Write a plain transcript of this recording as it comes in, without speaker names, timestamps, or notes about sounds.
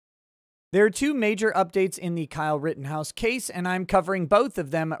There are two major updates in the Kyle Rittenhouse case, and I'm covering both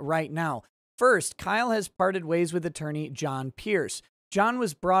of them right now. First, Kyle has parted ways with attorney John Pierce. John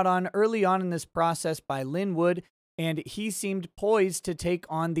was brought on early on in this process by Lynn Wood, and he seemed poised to take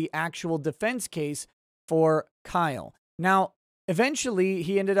on the actual defense case for Kyle. Now, eventually,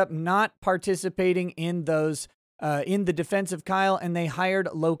 he ended up not participating in those in the defense of Kyle, and they hired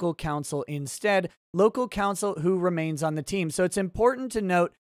local counsel instead, local counsel who remains on the team. So it's important to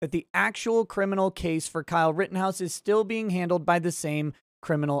note that the actual criminal case for Kyle Rittenhouse is still being handled by the same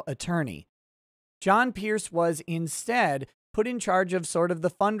criminal attorney. John Pierce was instead put in charge of sort of the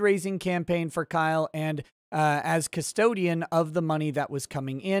fundraising campaign for Kyle and as custodian of the money that was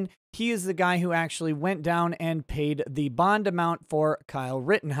coming in. He is the guy who actually went down and paid the bond amount for Kyle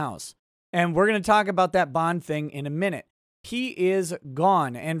Rittenhouse. And we're going to talk about that bond thing in a minute. He is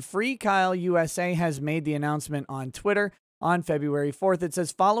gone, and Free Kyle USA has made the announcement on Twitter on February 4th. It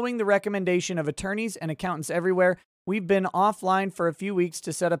says, following the recommendation of attorneys and accountants everywhere, we've been offline for a few weeks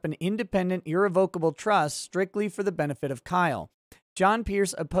to set up an independent, irrevocable trust strictly for the benefit of Kyle. John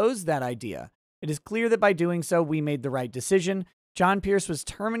Pierce opposed that idea. It is clear that by doing so, we made the right decision. John Pierce was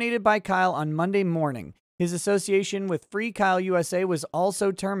terminated by Kyle on Monday morning. His association with Free Kyle USA was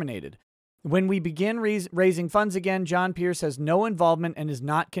also terminated. When we begin raising funds again, John Pierce has no involvement and is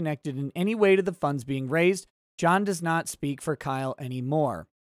not connected in any way to the funds being raised. John does not speak for Kyle anymore.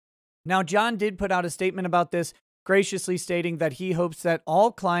 Now, John did put out a statement about this, graciously stating that he hopes that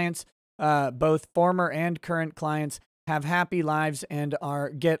all clients, both former and current clients, have happy lives and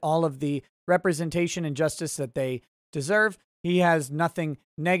get all of the representation and justice that they deserve. He has nothing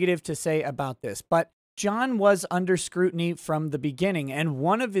negative to say about this, but John was under scrutiny from the beginning, and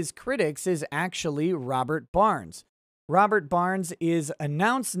one of his critics is actually Robert Barnes. Robert Barnes is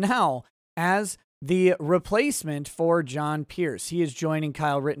announced now as the replacement for John Pierce. He is joining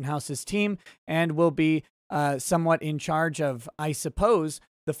Kyle Rittenhouse's team and will be somewhat in charge of, I suppose,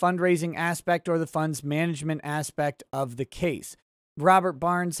 the fundraising aspect or the funds management aspect of the case. Robert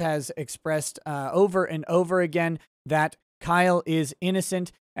Barnes has expressed over and over again that Kyle is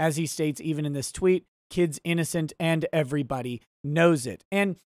innocent, as he states even in this tweet. Kid's innocent and everybody knows it.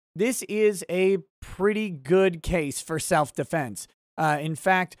 And this is a pretty good case for self-defense. In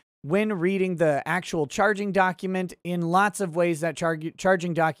fact, when reading the actual charging document, in lots of ways that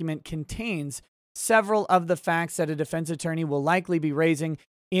charging document contains several of the facts that a defense attorney will likely be raising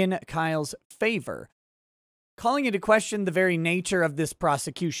in Kyle's favor, calling into question the very nature of this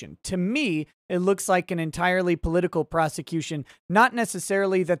prosecution. To me, it looks like an entirely political prosecution, not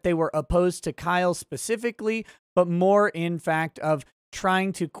necessarily that they were opposed to Kyle specifically, but more in fact of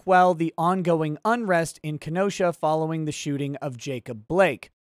trying to quell the ongoing unrest in Kenosha following the shooting of Jacob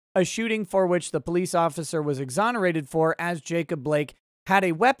Blake, a shooting for which the police officer was exonerated for, as Jacob Blake had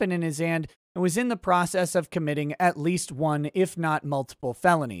a weapon in his hand and was in the process of committing at least one, if not multiple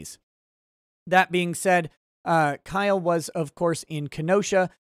felonies. That being said, Kyle was, of course, in Kenosha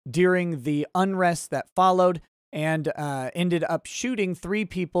during the unrest that followed and ended up shooting 3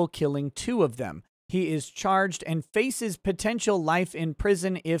 people, killing 2 of them. He is charged and faces potential life in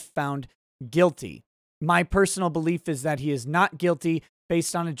prison if found guilty. My personal belief is that he is not guilty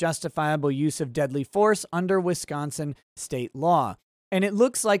based on a justifiable use of deadly force under Wisconsin state law. And it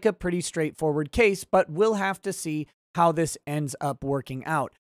looks like a pretty straightforward case, but we'll have to see how this ends up working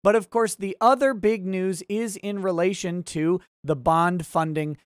out. But of course, the other big news is in relation to the bond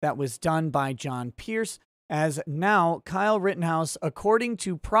funding that was done by John Pierce, as now Kyle Rittenhouse, according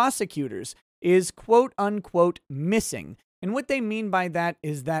to prosecutors, is quote unquote missing. And what they mean by that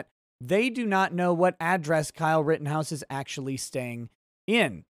is that they do not know what address Kyle Rittenhouse is actually staying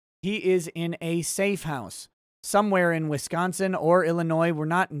in. He is in a safe house somewhere in Wisconsin or Illinois. We're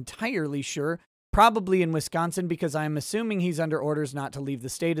not entirely sure. Probably in Wisconsin, because I'm assuming he's under orders not to leave the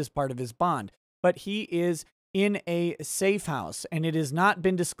state as part of his bond. But he is in a safe house, and it has not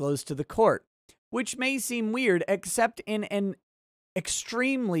been disclosed to the court, which may seem weird, except in an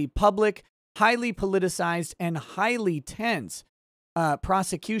extremely public, highly politicized, and highly tense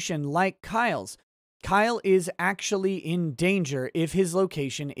prosecution like Kyle's. Kyle is actually in danger if his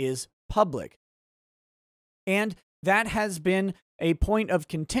location is public. And that has been a point of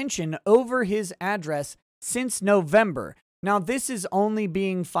contention over his address since November. Now, this is only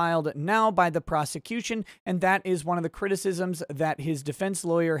being filed now by the prosecution, and that is one of the criticisms that his defense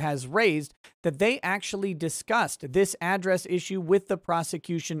lawyer has raised, that they actually discussed this address issue with the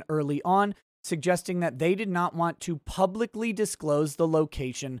prosecution early on, suggesting that they did not want to publicly disclose the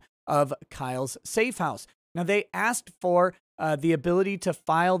location of Kyle's safe house. Now, they asked for the ability to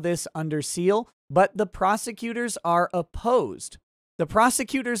file this under seal, but the prosecutors are opposed. The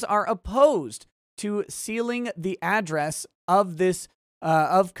prosecutors are opposed to sealing the address of this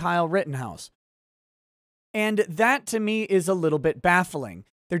of Kyle Rittenhouse. And that to me is a little bit baffling.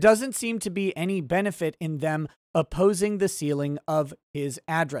 There doesn't seem to be any benefit in them opposing the sealing of his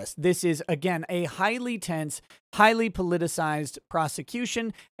address. This is, again, a highly tense, highly politicized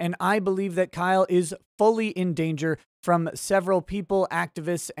prosecution, and I believe that Kyle is fully in danger from several people,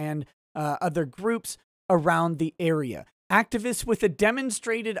 activists, and other groups around the area. Activists with a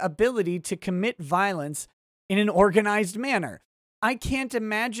demonstrated ability to commit violence in an organized manner. I can't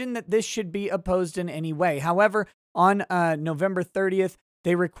imagine that this should be opposed in any way. However, on November 30th,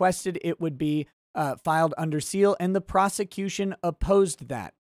 they requested it would be filed under seal, and the prosecution opposed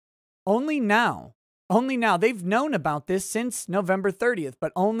that. Only now, they've known about this since November 30th,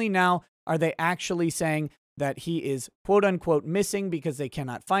 but only now are they actually saying that he is quote unquote missing because they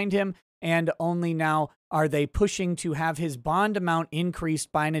cannot find him, and only now are they pushing to have his bond amount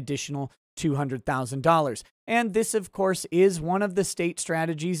increased by an additional $200,000. And this, of course, is one of the state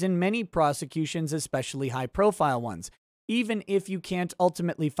strategies in many prosecutions, especially high-profile ones. Even if you can't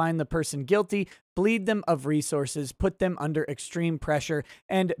ultimately find the person guilty, bleed them of resources, put them under extreme pressure,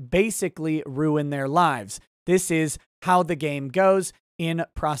 and basically ruin their lives. This is how the game goes in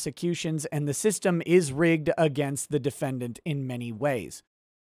prosecutions, and the system is rigged against the defendant in many ways.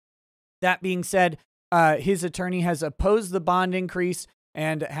 That being said, his attorney has opposed the bond increase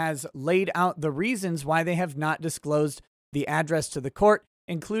and has laid out the reasons why they have not disclosed the address to the court,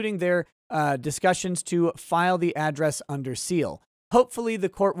 including their discussions to file the address under seal. Hopefully, the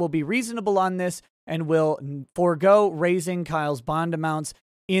court will be reasonable on this and will forego raising Kyle's bond amounts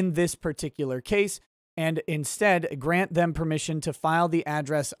in this particular case and instead grant them permission to file the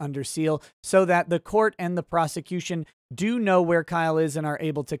address under seal so that the court and the prosecution do know where Kyle is and are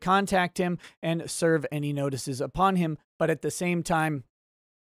able to contact him and serve any notices upon him, but at the same time,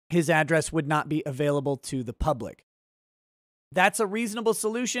 his address would not be available to the public. That's a reasonable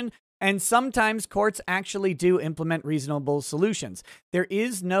solution, and sometimes courts actually do implement reasonable solutions. There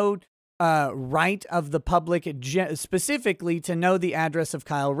is no right of the public specifically to know the address of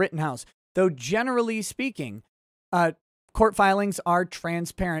Kyle Rittenhouse, though generally speaking, court filings are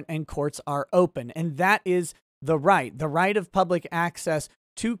transparent and courts are open, and that is the right. The right of public access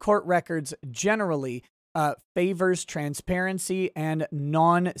to court records generally favors transparency and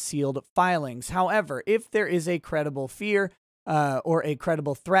non-sealed filings. However, if there is a credible fear or a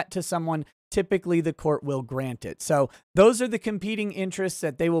credible threat to someone, typically the court will grant it. So those are the competing interests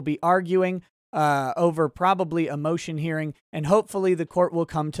that they will be arguing over probably a motion hearing, and hopefully the court will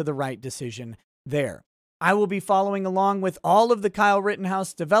come to the right decision there. I will be following along with all of the Kyle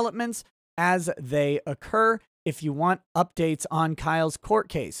Rittenhouse developments as they occur. If you want updates on Kyle's court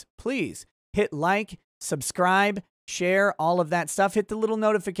case, please hit like, subscribe, share, all of that stuff. Hit the little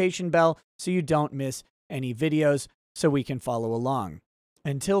notification bell so you don't miss any videos so we can follow along.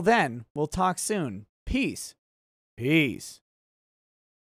 Until then, we'll talk soon. Peace. Peace.